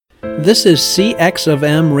This is CX of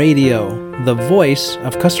M Radio, the voice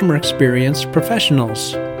of customer experience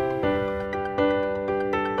professionals.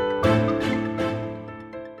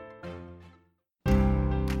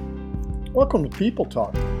 Welcome to People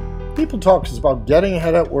Talk. People Talk is about getting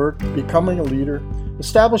ahead at work, becoming a leader,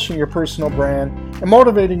 establishing your personal brand, and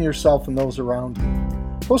motivating yourself and those around you.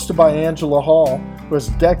 Hosted by Angela Hall, who has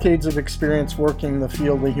decades of experience working in the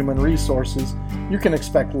field of human resources, you can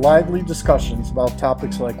expect lively discussions about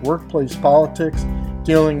topics like workplace politics,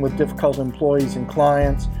 dealing with difficult employees and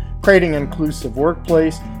clients, creating an inclusive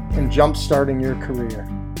workplace, and jump-starting your career.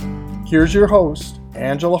 Here's your host,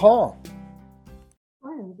 Angela Hall.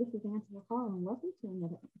 Hello, this is Angela Hall, and welcome to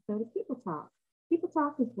another episode of People Talk. People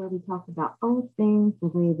Talk is where we talk about all things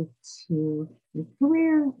related to your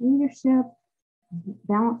career, leadership,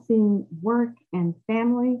 balancing work and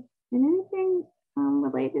family, and anything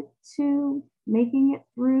related to making it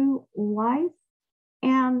through life.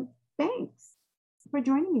 And thanks for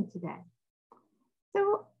joining me today.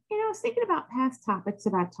 So, I was thinking about past topics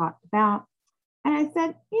that I've talked about, and I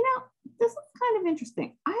said, this is kind of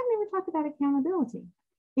interesting. I haven't even talked about accountability.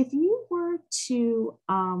 If you were to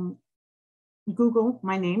Google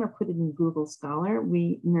my name or put it in Google Scholar,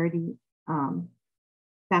 we nerdy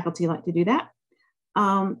faculty like to do that.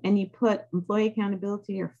 And you put employee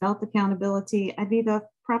accountability or felt accountability, I'd be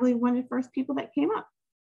probably one of the first people that came up.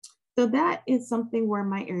 So that is something where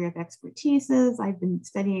my area of expertise is. I've been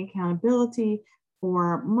studying accountability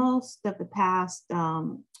for most of the past 20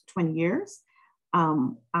 years.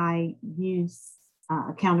 I use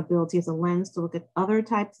accountability as a lens to look at other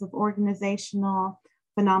types of organizational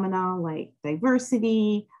phenomena like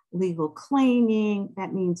diversity, legal claiming.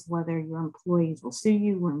 That means whether your employees will sue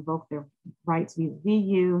you or invoke their rights vis-a-vis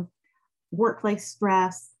you, workplace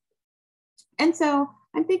stress. And so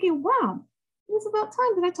I'm thinking, wow, it's about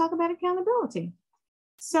time that I talk about accountability.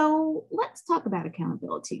 So let's talk about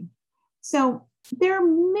accountability. So there are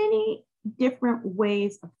many different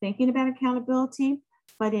ways of thinking about accountability,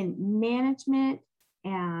 but in management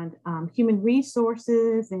and human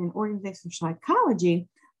resources and organizational psychology,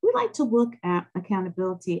 we like to look at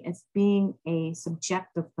accountability as being a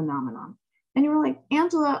subjective phenomenon. And you were like,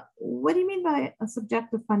 Angela, what do you mean by a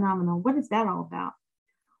subjective phenomenon? What is that all about?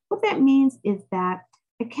 What that means is that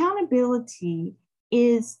accountability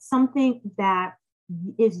is something that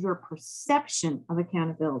is your perception of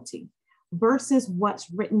accountability versus what's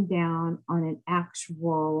written down on an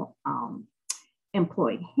actual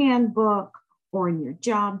employee handbook or in your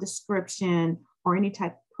job description or any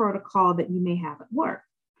type of protocol that you may have at work.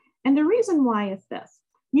 And the reason why is this: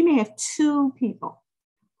 you may have two people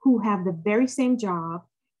who have the very same job,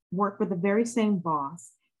 work with the very same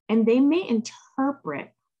boss, and they may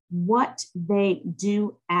interpret what they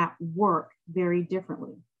do at work very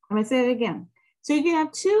differently. I'm going to say it again. So you can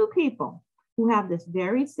have two people who have this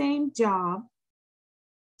very same job,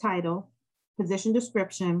 title, position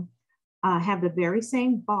description, have the very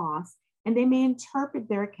same boss, and they may interpret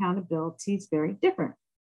their accountabilities very differently.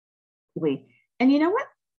 And you know what?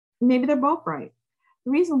 Maybe they're both right.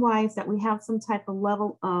 The reason why is that we have some type of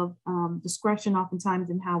level of discretion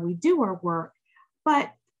oftentimes in how we do our work.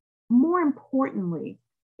 But more importantly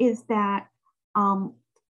is that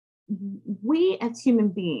we as human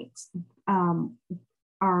beings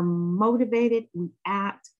are motivated, we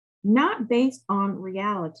act not based on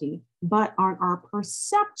reality, but on our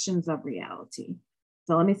perceptions of reality.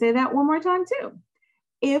 So let me say that one more time too.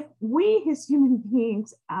 If we as human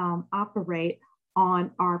beings operate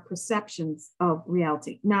on our perceptions of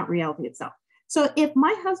reality, not reality itself. So if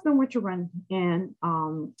my husband were to run in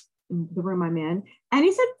the room I'm in and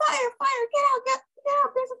he said, fire, get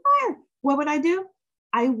out, there's a fire. What would I do?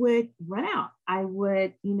 I would run out. I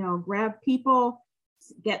would, grab people,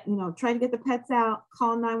 try to get the pets out,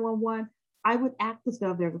 call 911. I would act as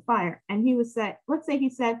though there's a fire. And he would say, let's say he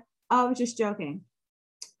said, oh, I was just joking.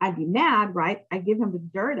 I'd be mad, right? I'd give him the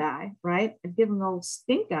dirt eye, right? I'd give him the old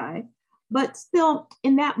stink eye. But still,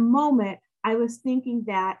 in that moment, I was thinking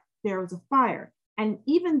that there was a fire. And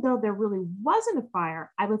even though there really wasn't a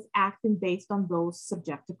fire, I was acting based on those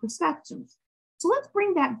subjective perceptions. So let's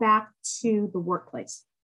bring that back to the workplace.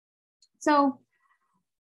 So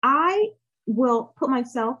I will put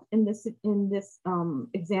myself in this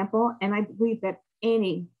example, and I believe that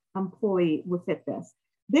any employee would fit this.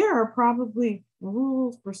 There are probably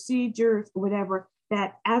rules, procedures, whatever,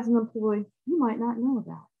 that as an employee, you might not know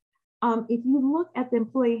about. If you look at the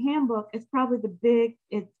employee handbook, it's probably as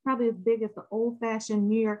big as the old-fashioned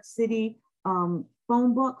New York City phone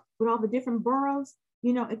book with all the different boroughs.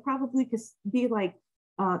 It probably could be like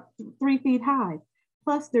 3 feet high.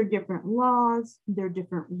 Plus, there are different laws, there are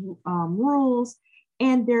different rules,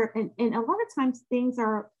 And and a lot of times things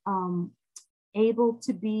are able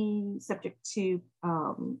to be subject to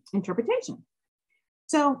interpretation.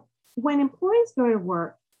 So when employees go to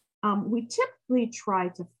work, we typically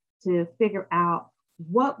try to figure out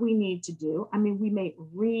what we need to do. I mean, we may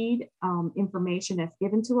read information that's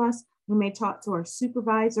given to us. We may talk to our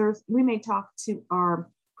supervisors. We may talk to our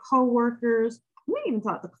coworkers. We may even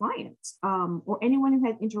talk to clients or anyone who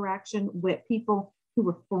had interaction with people who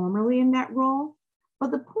were formerly in that role. But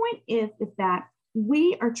the point is that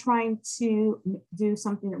we are trying to do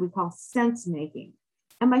something that we call sense making.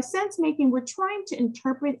 And by sense making, we're trying to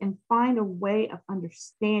interpret and find a way of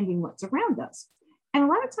understanding what's around us. And a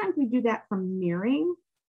lot of times we do that from mirroring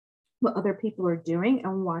what other people are doing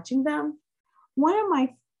and watching them. One of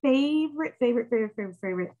my favorite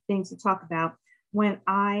things to talk about when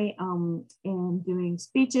I am doing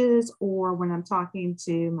speeches or when I'm talking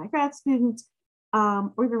to my grad students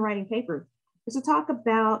or even writing papers is to talk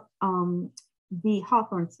about the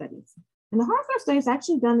Hawthorne studies. And the Hawthorne studies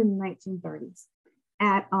actually done in the 1930s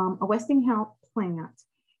at a Westinghouse plant.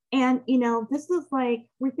 And, you know, this is like,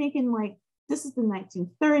 we're thinking like, this is the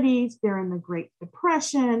 1930s, they're in the Great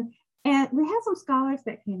Depression. And we had some scholars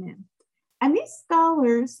that came in. And these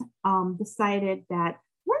scholars decided that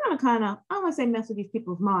we're going to kind of, I don't want to say mess with these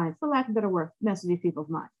people's minds, for lack of a better word, mess with these people's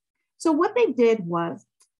minds. So what they did was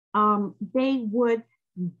they would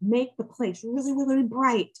make the place really, really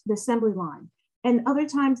bright, the assembly line. And other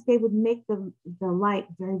times they would make the light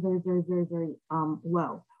very, very, very, very, very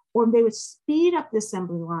low. Or they would speed up the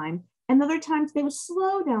assembly line. And other times they would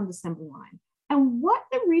slow down the assembly line. And what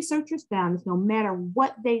the researchers found is no matter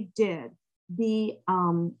what they did, the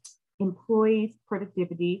employees'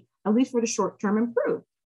 productivity, at least for the short term, improved.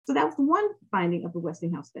 So that was one finding of the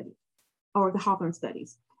Westinghouse study or the Hawthorne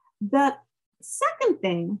studies. The second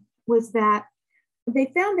thing was that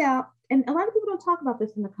they found out, and a lot of people don't talk about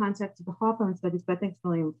this in the context of the Hawthorne studies, but I think it's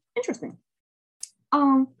really interesting.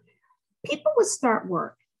 People would start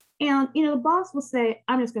work and, you know, the boss will say,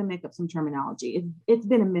 I'm just going to make up some terminology. It's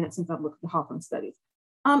been a minute since I've looked at the Hawthorne studies.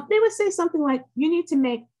 They would say something like, you need to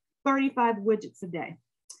make 35 widgets a day.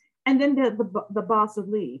 And then the boss would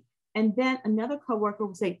leave. And then another coworker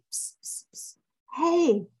would say, psst, psst, psst.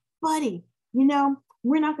 Hey, buddy, you know,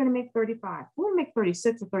 we're not going to make 35. We're going to make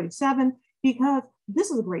 36 or 37 because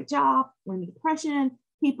this is a great job. We're in the Depression.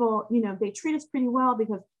 People, you know, they treat us pretty well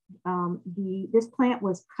because this plant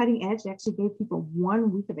was cutting edge. They actually gave people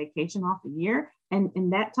 1 week of vacation off a year. And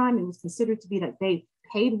in that time, it was considered to be that they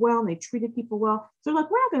paid well and they treated people well. So like,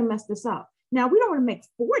 we're not going to mess this up. Now, we don't want to make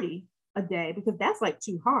 40 a day because that's like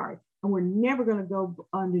too hard. And we're never going to go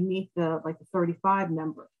underneath the 35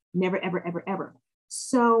 number. Never, ever, ever, ever.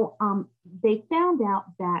 So they found out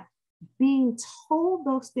that being told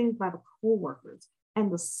those things by the coworkers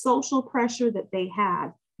and the social pressure that they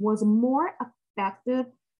had was more effective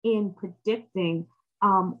in predicting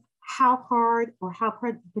how hard or how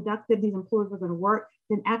productive these employees were going to work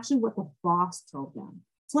than actually what the boss told them.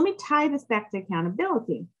 So let me tie this back to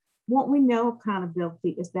accountability. What we know of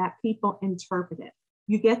accountability is that people interpret it.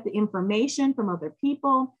 You get the information from other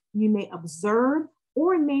people, you may observe,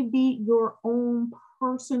 or it may be your own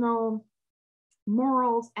personal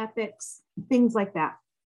morals, ethics, things like that.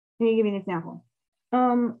 Let me give you an example.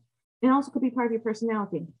 It also could be part of your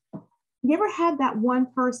personality. You ever had that one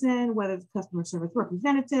person, whether it's a customer service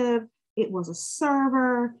representative, it was a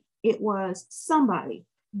server, it was somebody,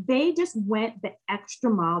 they just went the extra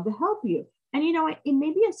mile to help you. And you know, it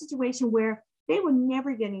may be a situation where they would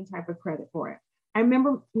never get any type of credit for it. I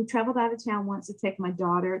remember we traveled out of town once to take my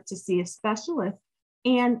daughter to see a specialist,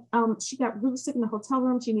 and she got really sick in the hotel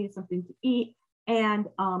room. She needed something to eat, and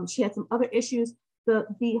she had some other issues.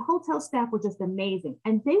 The hotel staff were just amazing,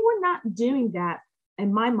 and they were not doing that,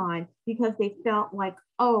 in my mind, because they felt like,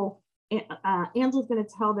 oh, Angela's going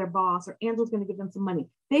to tell their boss, or Angela's going to give them some money.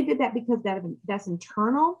 They did that because that's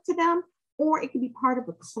internal to them. Or it could be part of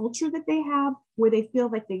the culture that they have where they feel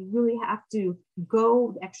like they really have to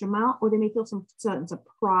go the extra mile, or they may feel some sense of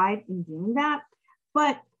pride in doing that.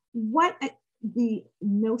 But what the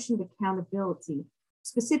notion of accountability,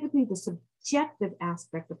 specifically the subjective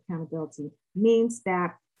aspect of accountability, means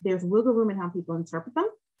that there's wiggle room in how people interpret them.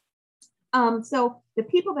 So the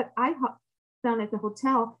people that I found at the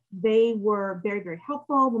hotel, they were very, very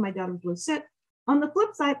helpful when my daughter was really sick. On the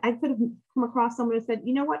flip side, I could have come across someone who said,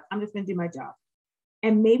 you know what, I'm just going to do my job.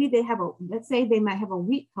 And maybe they have let's say they might have a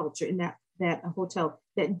weak culture in that hotel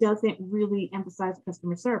that doesn't really emphasize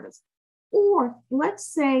customer service. Or let's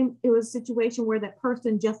say it was a situation where that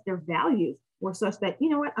person, just their values were such that, you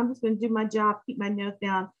know what, I'm just going to do my job, keep my nose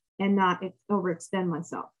down and not overextend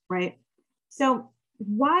myself, right? So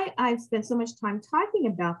why I've spent so much time talking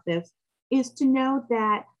about this is to know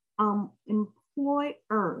that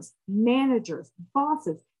employers, managers,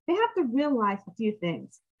 bosses, they have to realize a few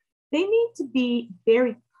things. They need to be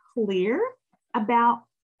very clear about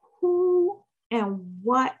who and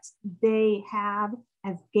what they have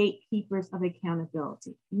as gatekeepers of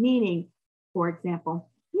accountability. Meaning, for example,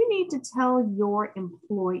 you need to tell your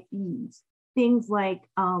employees things like,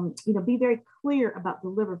 be very clear about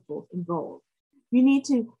deliverables and goals. You need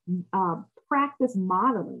to practice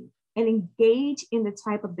modeling and engage in the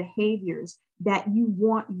type of behaviors that you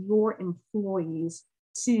want your employees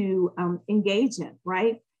to engage in,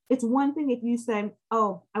 right? It's one thing if you say,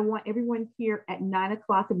 oh, I want everyone here at 9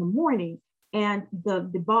 o'clock in the morning, and the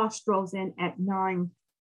boss strolls in at 9:15,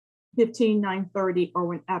 9:30, or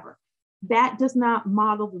whenever. That does not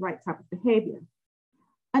model the right type of behavior.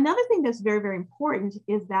 Another thing that's very, very important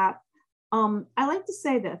is that I like to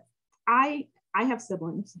say that I have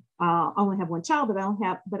siblings. I only have one child, but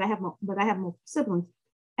I have multiple siblings.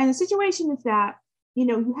 And the situation is that,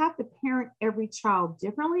 you have to parent every child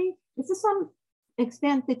differently. It's to some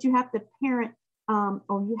extent that you have to parent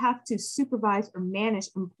or you have to supervise or manage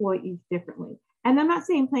employees differently. And I'm not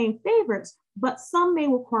saying playing favorites, but some may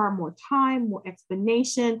require more time, more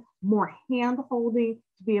explanation, more hand-holding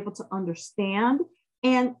to be able to understand.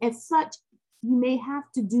 And as such, you may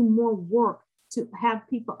have to do more work to have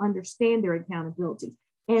people understand their accountabilities.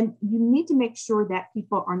 And you need to make sure that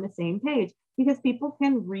people are on the same page, because people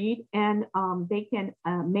can read and they can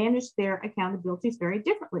manage their accountabilities very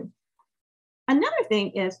differently. Another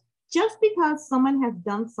thing is, just because someone has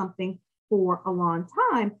done something for a long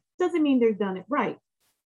time doesn't mean they've done it right.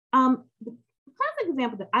 The classic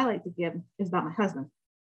example that I like to give is about my husband.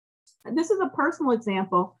 This is a personal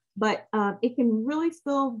example, but it can really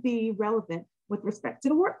still be relevant with respect to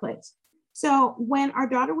the workplace. So when our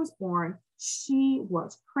daughter was born, she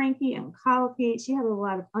was cranky and colicky. She had a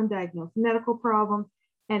lot of undiagnosed medical problems,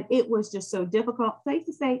 and it was just so difficult. So I used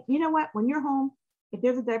to say, you know what, when you're home, if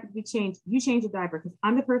there's a diaper to be changed, you change the diaper, because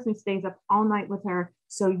I'm the person who stays up all night with her.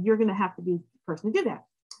 So you're going to have to be the person to do that.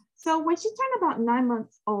 So when she turned about 9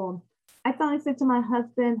 months old, I finally said to my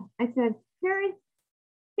husband, I said, Harry, can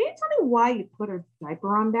you tell me why you put her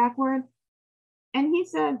diaper on backward? And he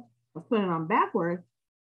said, I was putting it on backward.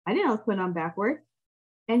 I didn't know I was putting it on backward.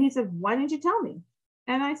 And he said, why didn't you tell me?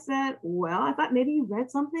 And I said, well, I thought maybe you read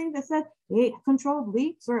something that said it controlled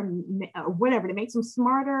leaks or whatever to make them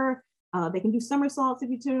smarter. They can do somersaults if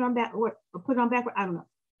you turn it on back or put it on backward. I don't know.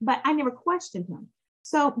 But I never questioned him.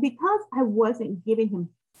 So because I wasn't giving him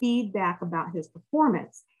feedback about his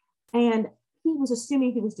performance, and he was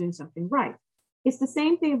assuming he was doing something right. It's the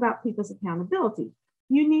same thing about people's accountability.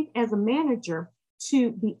 You need, as a manager,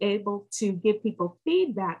 to be able to give people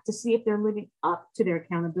feedback to see if they're living up to their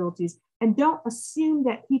accountabilities, and don't assume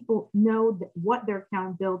that people know what their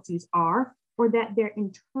accountabilities are or that they're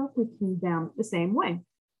interpreting them the same way.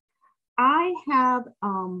 I have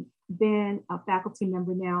been a faculty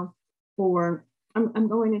member now for, I'm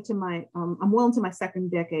going into my, I'm well into my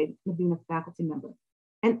second decade of being a faculty member.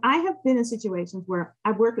 And I have been in situations where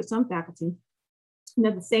I've worked with some faculty,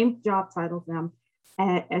 the same job title as them,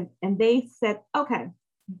 and they said, okay,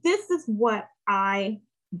 this is what I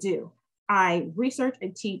do. I research,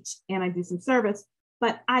 I teach, and I do some service,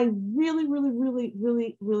 but I really, really, really,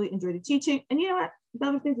 really, really enjoy the teaching. And you know what? The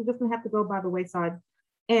other things are just gonna have to go by the wayside.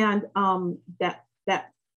 And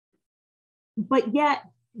but yet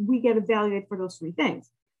we get evaluated for those three things.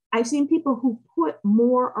 I've seen people who put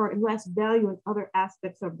more or less value in other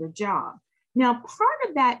aspects of their job. Now, part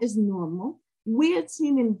of that is normal. We as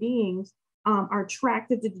human beings are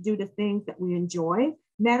attracted to do the things that we enjoy.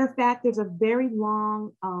 Matter of fact, there's a very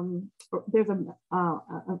long, there's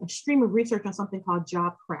a stream of research on something called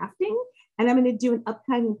job crafting. And I'm going to do an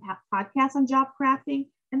upcoming podcast on job crafting.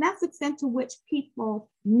 And that's the extent to which people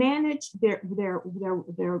manage their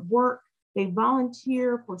work. They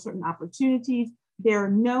volunteer for certain opportunities. They're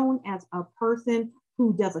known as a person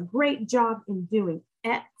who does a great job in doing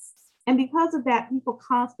X. And because of that, people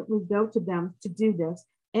constantly go to them to do this.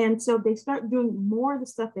 And so they start doing more of the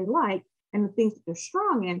stuff they like and the things that they're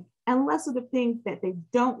strong in, and less of the things that they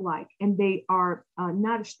don't like and they are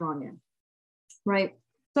not as strong in, right?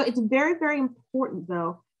 So it's very, very important,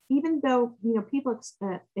 though, even though people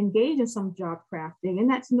engage in some job crafting, and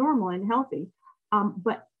that's normal and healthy,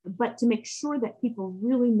 but to make sure that people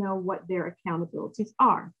really know what their accountabilities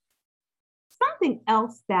are. Something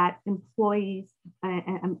else that employees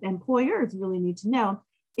and employers really need to know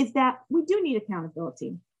is that we do need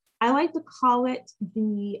accountability. I like to call it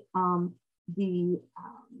the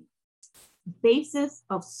basis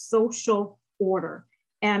of social order.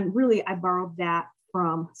 And really, I borrowed that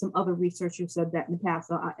from some other research who said that in the past.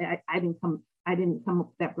 So I didn't come up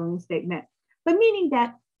with that brilliant statement. But meaning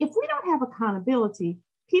that if we don't have accountability,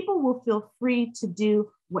 people will feel free to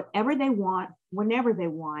do whatever they want, whenever they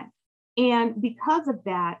want. And because of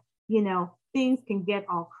that, things can get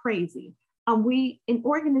all crazy. We in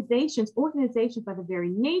organizations by the very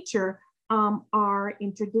nature are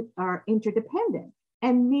interdependent,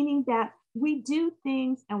 and meaning that we do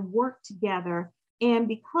things and work together. And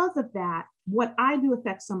because of that, what I do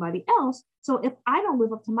affects somebody else. So if I don't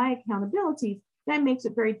live up to my accountabilities, that makes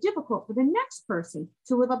it very difficult for the next person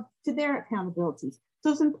to live up to their accountabilities.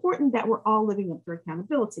 So it's important that we're all living up to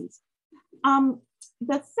accountabilities.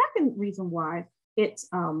 The second reason why it's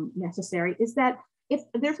necessary is that if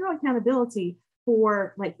there's no accountability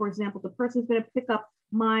for, like, for example, the person's going to pick up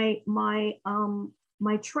my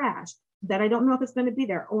trash that I don't know if it's going to be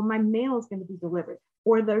there, or my mail is going to be delivered,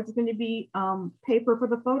 or there's going to be paper for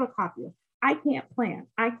the photocopier. I can't plan,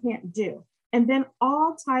 I can't do. And then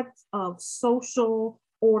all types of social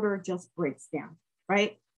order just breaks down,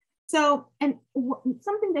 right? So, and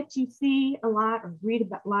something that you see a lot or read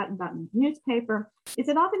about a lot about in the newspaper is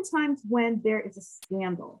that oftentimes when there is a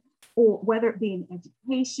scandal, or whether it be in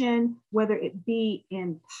education, whether it be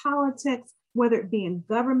in politics, whether it be in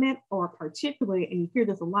government, or particularly, and you hear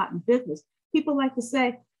this a lot in business, people like to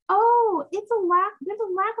say, oh, there's a lack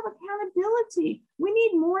of accountability. We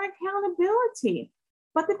need more accountability.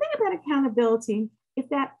 But the thing about accountability is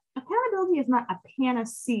that accountability is not a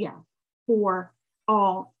panacea for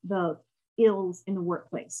all the ills in the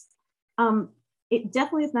workplace. It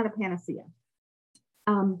definitely is not a panacea.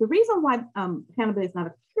 The reason why accountability is not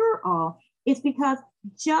a cure-all is because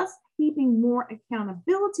just keeping more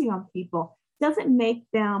accountability on people doesn't make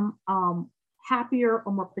them happier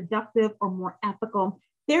or more productive or more ethical.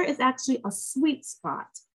 There is actually a sweet spot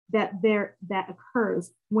that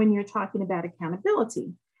occurs when you're talking about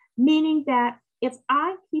accountability, meaning that if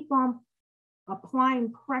I keep on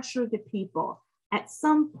applying pressure to people, at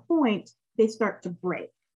some point they start to break.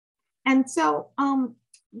 And so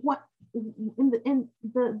what in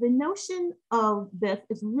the notion of this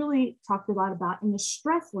is really talked a lot about in the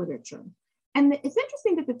stress literature. And it's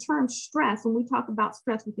interesting that the term stress, when we talk about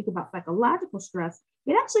stress, we think about psychological stress.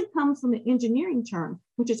 It actually comes from the engineering term,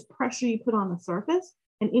 which is pressure you put on the surface.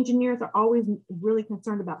 And engineers are always really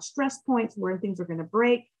concerned about stress points where things are going to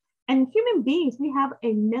break. And human beings, we have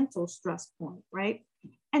a mental stress point, right?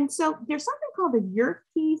 And so there's something called the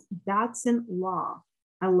Yerkes-Dodson law.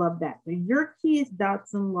 I love that, the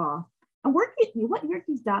Yerkes-Dodson law. And what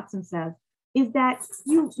Yerkes-Dodson says is that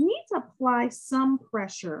you need to apply some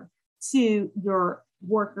pressure to your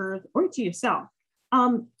workers or to yourself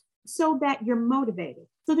so that you're motivated,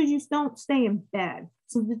 so that you don't stay in bed,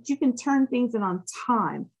 so that you can turn things in on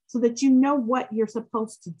time, so that you know what you're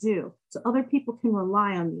supposed to do, so other people can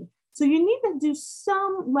rely on you. So you need to do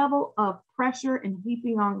some level of pressure and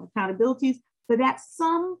heaping on accountabilities, but at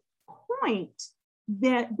some point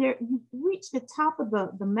that you reach the top of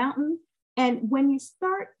the mountain. And when you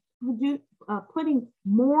start putting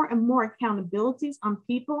more and more accountabilities on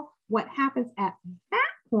people, what happens at that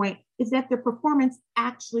point is that their performance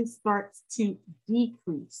actually starts to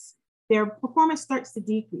decrease. Their performance starts to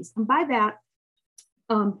decrease. And by that,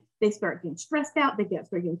 they start getting stressed out,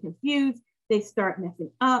 start getting confused, they start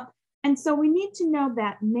messing up. And so we need to know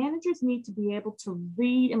that managers need to be able to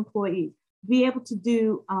read employees, be able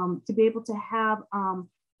to have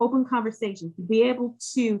open conversations, to be able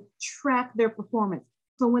to track their performance.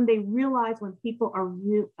 So when they realize when people are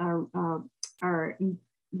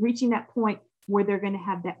reaching that point where they're going to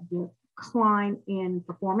have that decline in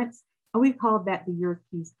performance, and we call that the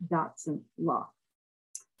Yerkes-Dodson law.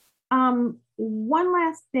 One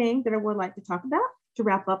last thing that I would like to talk about to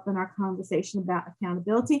wrap up in our conversation about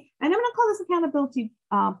accountability, and I'm going to call this accountability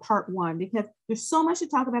part one, because there's so much to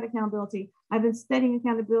talk about accountability. I've been studying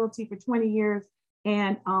accountability for 20 years,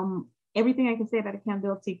 and everything I can say about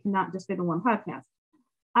accountability cannot just fit in one podcast.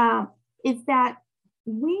 Is that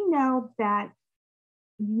we know that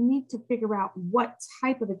you need to figure out what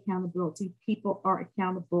type of accountability people are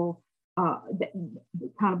accountable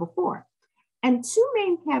for. And two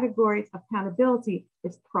main categories of accountability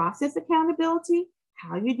is process accountability,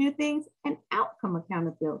 how you do things, and outcome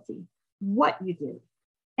accountability, what you do.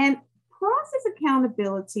 And process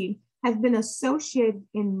accountability has been associated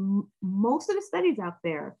in most of the studies out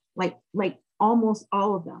there, like almost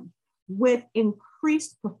all of them, with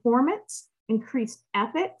increased performance, increased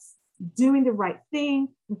ethics, doing the right thing,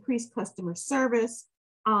 increased customer service,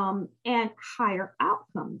 and higher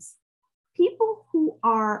outcomes. People who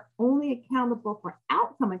are only accountable for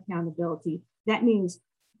outcome accountability, that means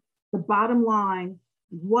the bottom line,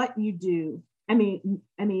 what you do,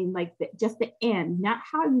 Like just the end, not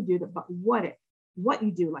how you do it, but what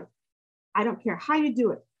you do. Like, I don't care how you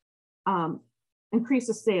do it. Increase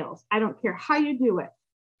the sales. I don't care how you do it.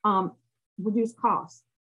 Reduce costs.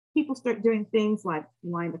 People start doing things like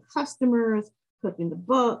lying to customers, cooking the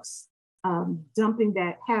books, dumping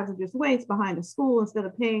that hazardous waste behind the school instead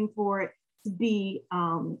of paying for it to be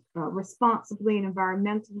responsibly and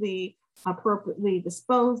environmentally appropriately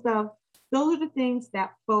disposed of. Those are the things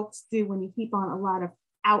that folks do when you keep on a lot of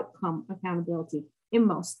outcome accountability in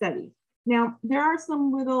most studies. Now, there are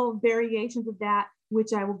some little variations of that,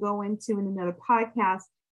 which I will go into in another podcast,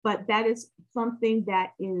 but that is something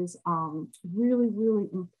that is really, really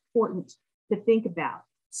important to think about.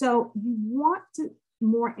 So you want to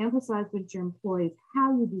more emphasize with your employees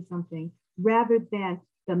how you do something rather than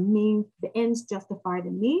the ends justify the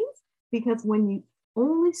means, because when you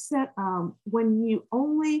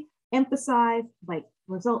only emphasize like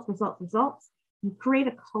results, you create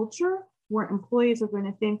a culture where employees are going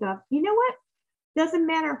to think of, you know what, doesn't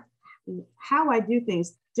matter how I do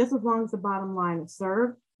things, just as long as the bottom line is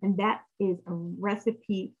served. And that is a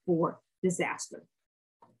recipe for disaster.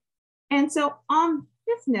 And so on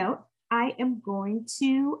this note, I am going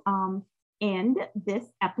to end this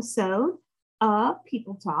episode of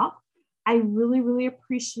People Talk. I really, really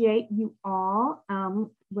appreciate you all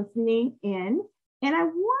listening in. And I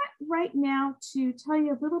want right now to tell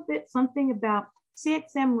you a little bit something about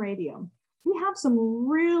CXM Radio. We have some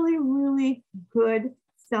really, really good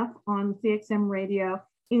stuff on CXM Radio,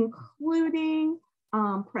 including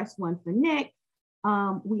Press One for Nick.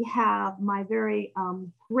 We have my very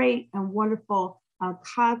great and wonderful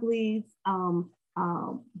colleagues,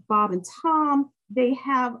 Bob and Tom. They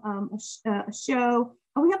have a show,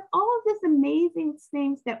 and we have all of this amazing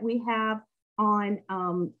things that we have on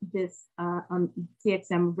this on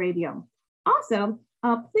CXM Radio. Also,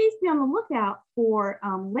 please be on the lookout for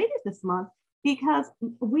later this month, because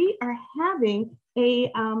we are having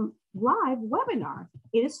a live webinar.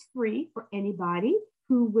 It is free for anybody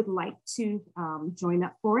who would like to join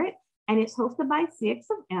up for it. And it's hosted by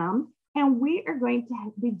CXM. And we are going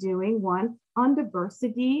to be doing one on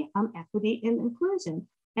diversity, equity, and inclusion.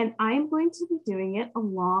 And I am going to be doing it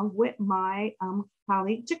along with my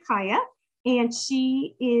colleague, Jakaya. And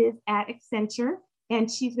she is at Accenture,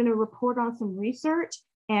 and she's going to report on some research.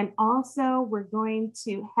 And also, we're going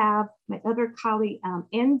to have my other colleague,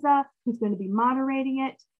 Enza, who's going to be moderating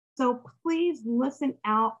it. So please listen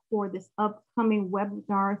out for this upcoming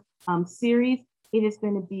webinar series. It is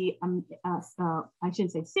going to be, I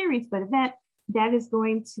shouldn't say series, but event that is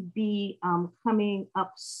going to be coming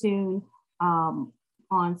up soon on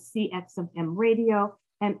CXM Radio.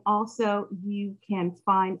 And also, you can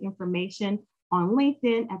find information on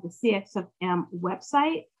LinkedIn at the CXM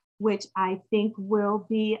website, which I think will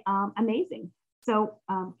be amazing. So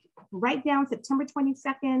write down September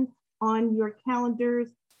 22nd on your calendars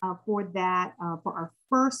for that, for our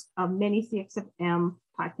first of many CXM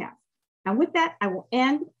podcasts. And with that, I will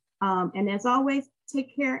end. And as always,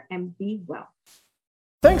 take care and be well.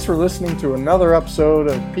 Thanks for listening to another episode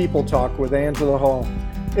of People Talk with Angela Hall.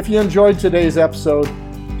 If you enjoyed today's episode,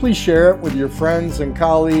 please share it with your friends and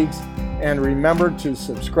colleagues, and remember to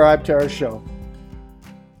subscribe to our show.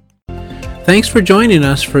 Thanks for joining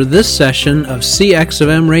us for this session of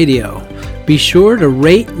CXM Radio. Be sure to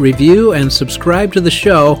rate, review, and subscribe to the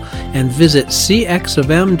show, and visit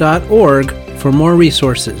cxm.org for more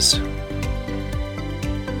resources.